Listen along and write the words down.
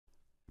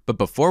But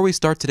before we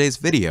start today's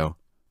video,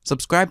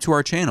 subscribe to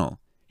our channel,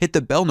 hit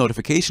the bell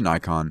notification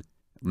icon,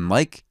 and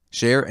like,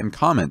 share, and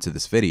comment to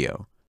this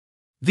video.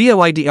 The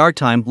Vaydeer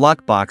Time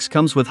lockbox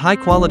comes with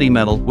high-quality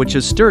metal which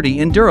is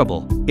sturdy and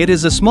durable. It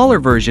is a smaller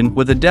version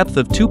with a depth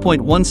of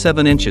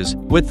 2.17 inches,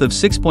 width of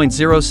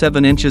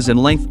 6.07 inches and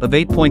length of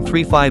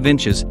 8.35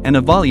 inches and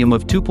a volume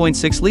of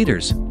 2.6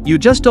 liters. You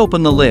just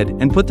open the lid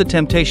and put the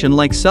temptation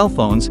like cell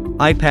phones,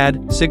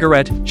 iPad,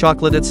 cigarette,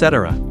 chocolate,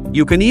 etc.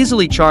 You can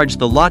easily charge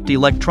the locked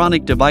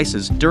electronic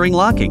devices during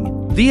locking.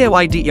 The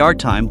Vaydeer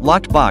Time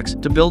locked box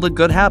to build a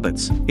good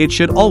habits. It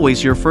should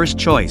always your first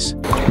choice.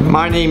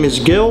 My name is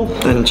Gil,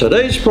 and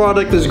today's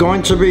product is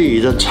going to be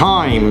the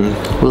Time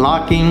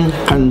locking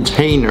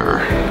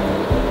container.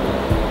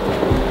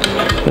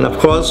 And of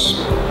course,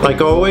 like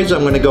always,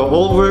 I'm going to go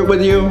over it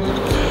with you.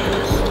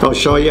 I'll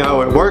show you how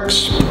it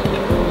works.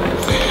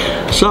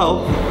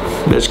 So,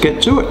 let's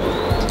get to it.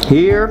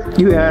 Here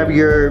you have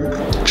your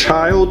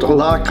child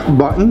lock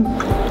button,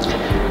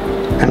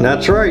 and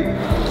that's right.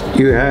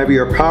 You have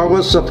your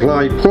power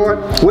supply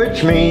port,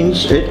 which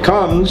means it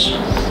comes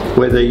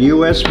with a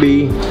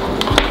USB-C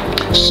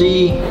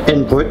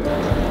input,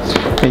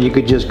 and you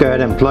could just go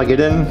ahead and plug it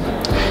in.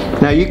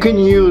 Now you can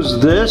use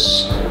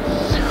this,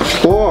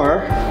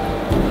 or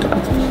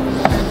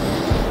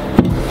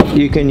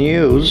you can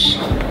use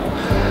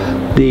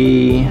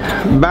the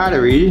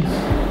battery,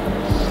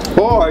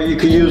 or you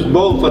can use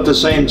both at the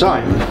same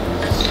time.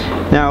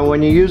 Now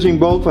when you're using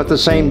both at the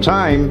same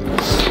time,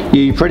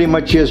 you're pretty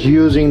much just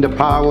using the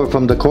power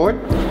from the cord,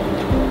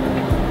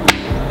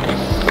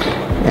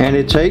 and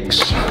it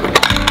takes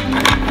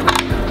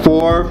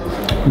 4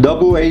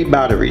 AA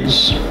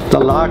batteries. The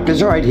lock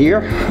is right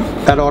here.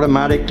 That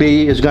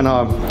automatically is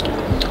gonna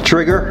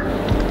trigger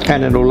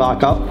and it'll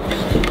lock up.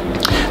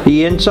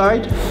 The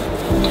inside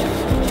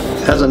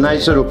has a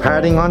nice little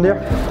padding on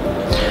there,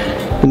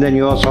 and then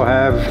you also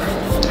have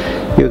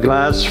your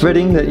glass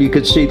fitting that you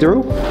could see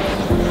through,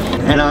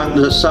 and on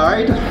the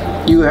side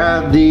you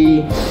have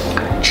the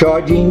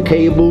charging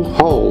cable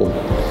hole.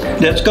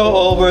 Let's go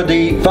over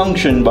the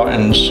function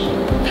buttons.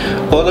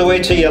 All the way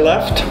to your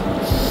left,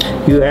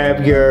 you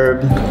have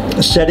your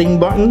setting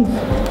button,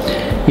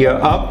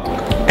 your up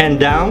and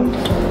down,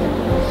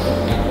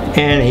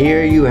 and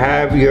here you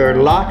have your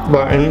lock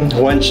button.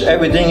 Once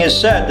everything is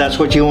set, that's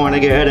what you want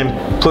to go ahead and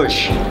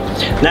push.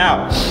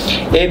 Now,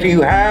 if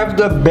you have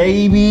the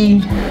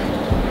baby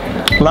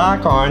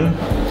lock on,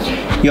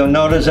 you'll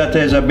notice that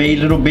there's a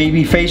little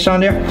baby face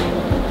on there.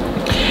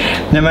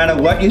 No matter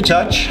what you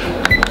touch,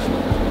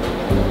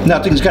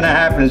 nothing's gonna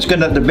happen.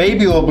 The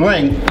baby will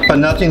blink, but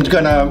nothing's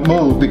gonna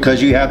move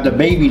because you have the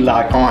baby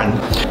lock on.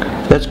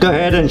 Let's go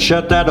ahead and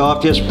shut that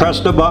off. Just press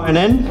the button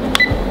in,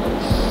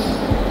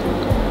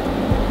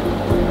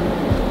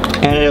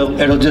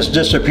 and it'll just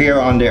disappear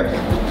on there.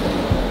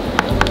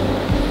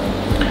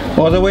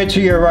 All the way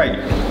to your right,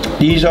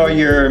 these are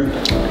your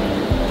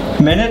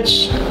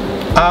minutes,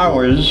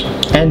 hours,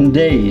 and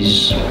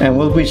days, and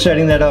we'll be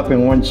setting that up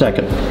in 1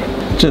 second.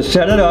 To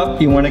set it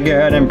up, you want to go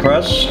ahead and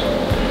press,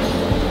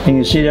 and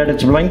you see that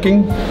it's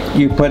blinking.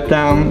 You put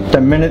down the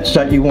minutes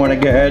that you want to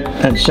go ahead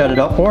and set it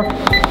up for.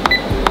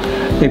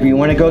 If you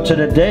want to go to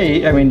the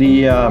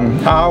the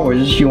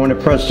hours, you want to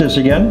press this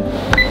again,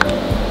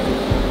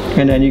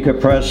 and then you could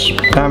press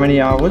how many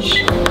hours,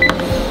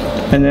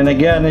 and then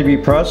again if you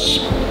press,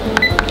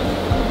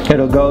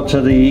 it'll go to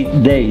the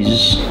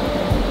days.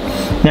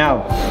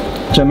 Now,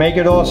 to make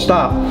it all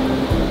stop,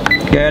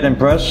 go ahead and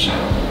press,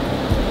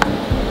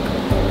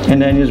 and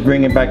then just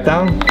bring it back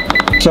down.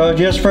 So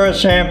just for a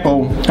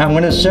sample, I'm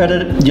going to set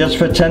it just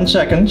for 10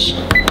 seconds.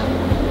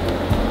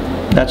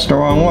 That's the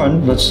wrong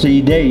one. That's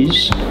the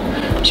days.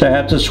 So I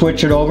have to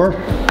switch it over.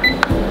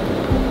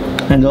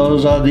 And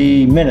those are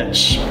the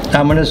minutes.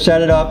 I'm going to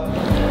set it up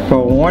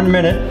for 1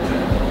 minute.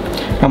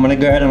 I'm going to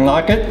go ahead and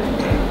lock it.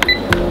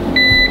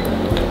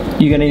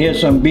 You're going to hear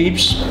some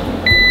beeps.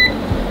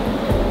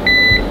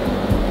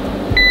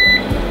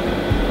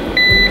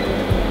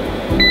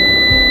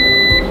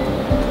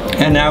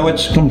 And now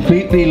it's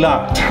completely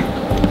locked.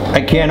 I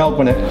can't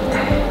open it.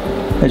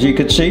 As you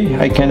can see,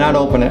 I cannot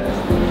open it.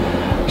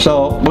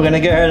 So we're going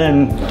to go ahead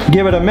and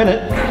give it a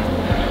minute,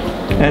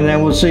 and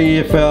then we'll see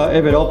if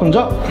it opens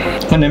up.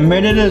 When the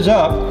minute is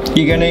up,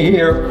 you're going to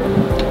hear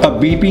a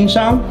beeping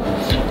sound,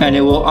 and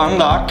it will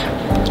unlock,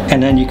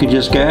 and then you can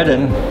just go ahead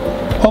and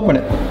open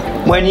it.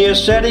 When you're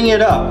setting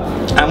it up,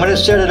 I'm going to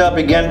set it up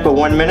again for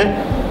 1 minute.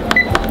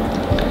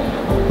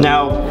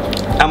 Now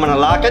I'm going to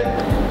lock it.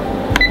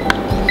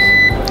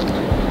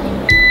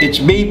 It's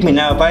beeping.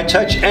 Now if I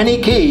touch any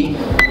key,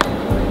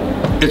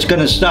 it's going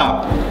to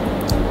stop.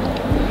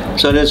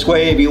 So this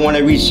way, if you want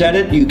to reset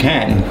it, you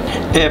can.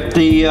 If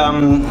the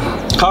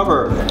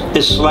cover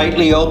is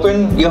slightly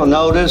open, you'll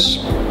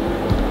notice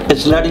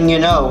it's letting you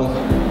know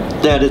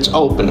that it's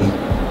open.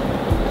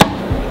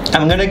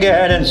 I'm going to go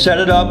ahead and set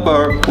it up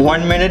for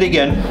 1 minute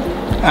again.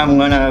 I'm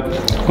going to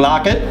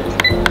lock it.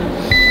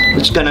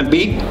 It's going to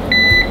beep.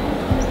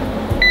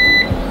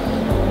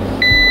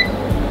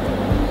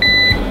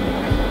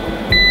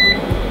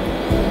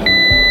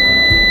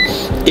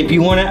 If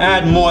you want to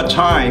add more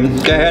time,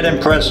 go ahead and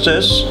press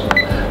this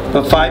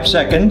for 5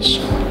 seconds.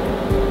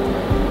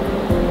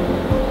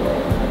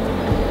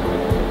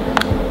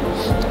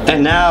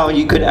 And now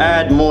you could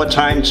add more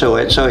time to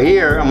it. So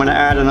here, I'm going to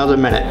add another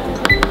minute.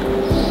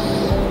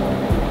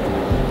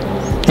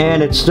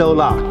 And it's still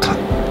locked.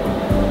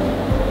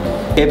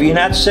 If you're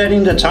not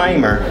setting the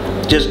timer,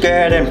 just go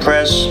ahead and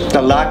press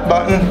the lock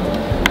button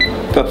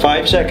for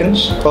 5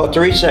 seconds, or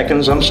 3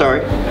 seconds, I'm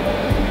sorry.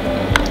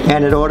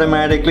 And it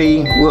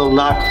automatically will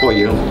lock for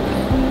you.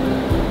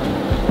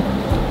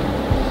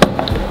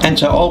 And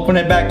to open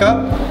it back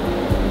up,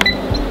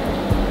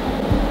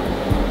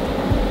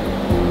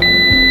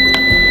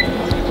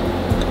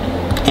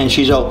 and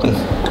she's open.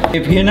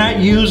 If you're not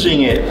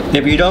using it,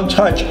 if you don't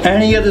touch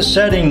any of the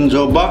settings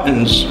or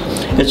buttons,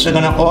 it's going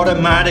to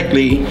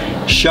automatically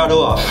shut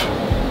off.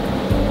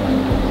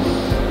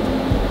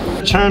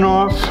 Turn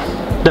off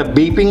the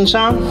beeping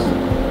sound.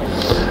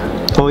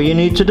 All you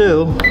need to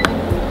do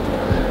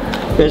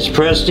is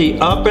press the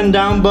up and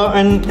down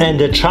button and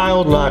the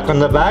child lock on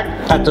the back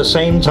at the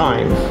same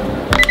time.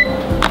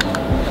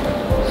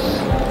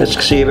 Let's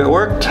see if it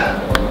worked.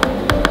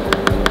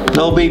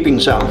 No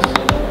beeping sound.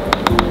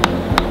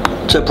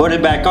 To put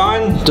it back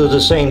on, do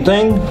the same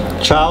thing.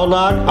 Child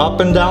lock, up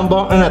and down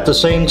button at the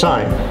same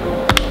time.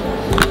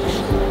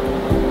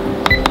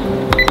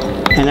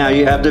 And now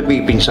you have the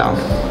beeping sound.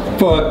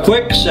 For a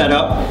quick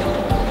setup,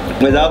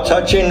 without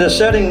touching the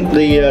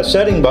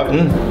setting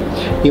button,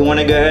 you want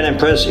to go ahead and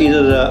press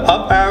either the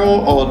up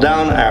arrow or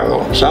down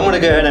arrow. So I'm going to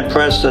go ahead and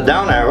press the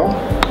down arrow.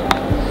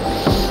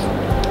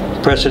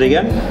 Press it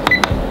again.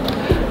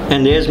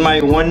 And there's my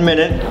 1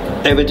 minute.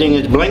 Everything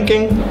is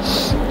blinking.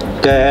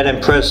 Go ahead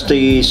and press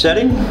the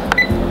setting.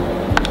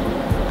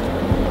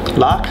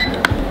 Lock.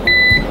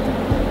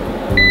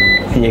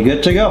 And you're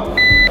good to go.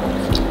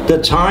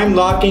 The time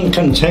locking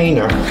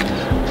container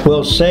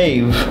will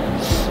save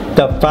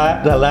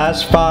the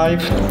last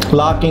 5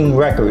 locking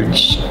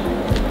records.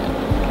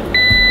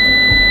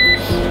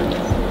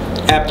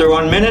 After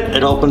 1 minute,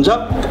 it opens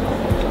up,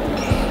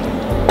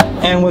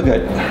 and we're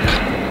good.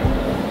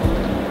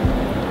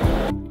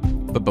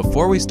 But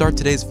before we start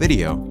today's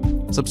video,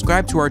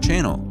 subscribe to our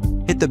channel,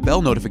 hit the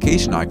bell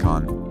notification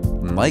icon,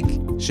 and like,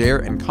 share,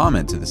 and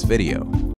comment to this video.